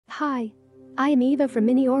Hi, I am Eva from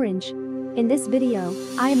miniOrange. In this video,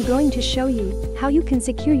 I am going to show you how you can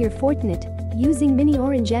secure your Fortinet using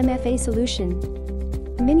miniOrange MFA Solution.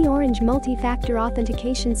 miniOrange Multi-Factor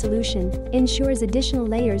Authentication Solution ensures additional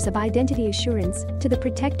layers of identity assurance to the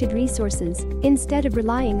protected resources instead of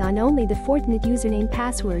relying on only the Fortinet username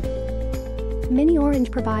password.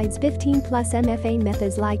 miniOrange provides 15+ MFA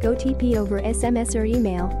methods like OTP over SMS or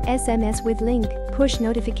email, SMS with link, push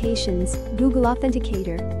notifications, Google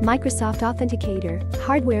Authenticator, Microsoft Authenticator,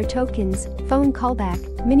 hardware tokens, phone callback,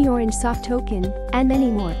 miniOrange soft token, and many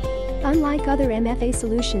more. Unlike other MFA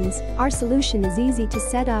solutions, our solution is easy to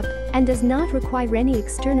set up and does not require any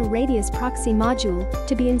external Radius proxy module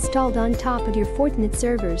to be installed on top of your Fortinet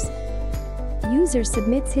servers. User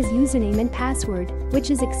submits his username and password,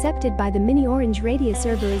 which is accepted by the miniOrange Radius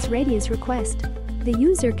server as Radius request. The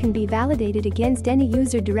user can be validated against any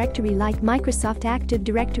user directory like Microsoft Active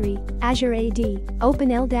Directory, Azure AD,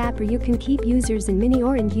 OpenLDAP, or you can keep users in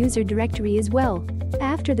miniOrange user directory as well.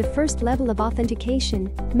 After the first level of authentication,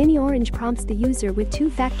 miniOrange prompts the user with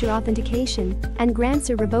two-factor authentication and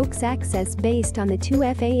grants or revokes access based on the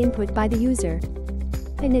 2FA input by the user.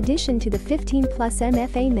 In addition to the 15+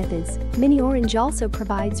 MFA methods, miniOrange also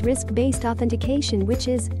provides risk-based authentication, which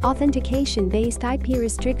is authentication-based IP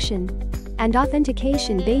restriction and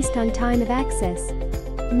authentication based on time of access.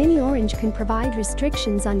 miniOrange can provide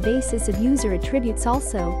restrictions on basis of user attributes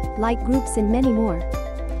also, like groups and many more.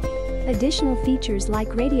 Additional features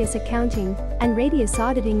like Radius accounting and Radius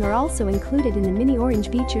auditing are also included in the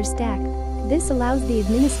miniOrange feature stack. This allows the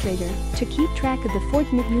administrator to keep track of the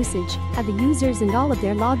Fortinet usage of the users and all of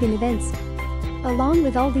their login events. Along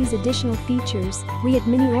with all these additional features, we at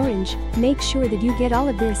miniOrange make sure that you get all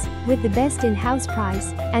of this with the best in-house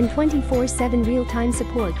price and 24/7 real-time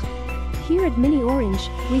support. Here at miniOrange,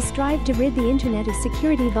 we strive to rid the internet of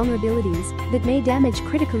security vulnerabilities that may damage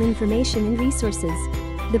critical information and resources.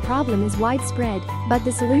 The problem is widespread, but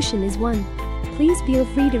the solution is one. Please feel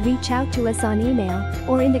free to reach out to us on email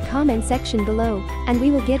or in the comment section below, and we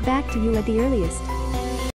will get back to you at the earliest.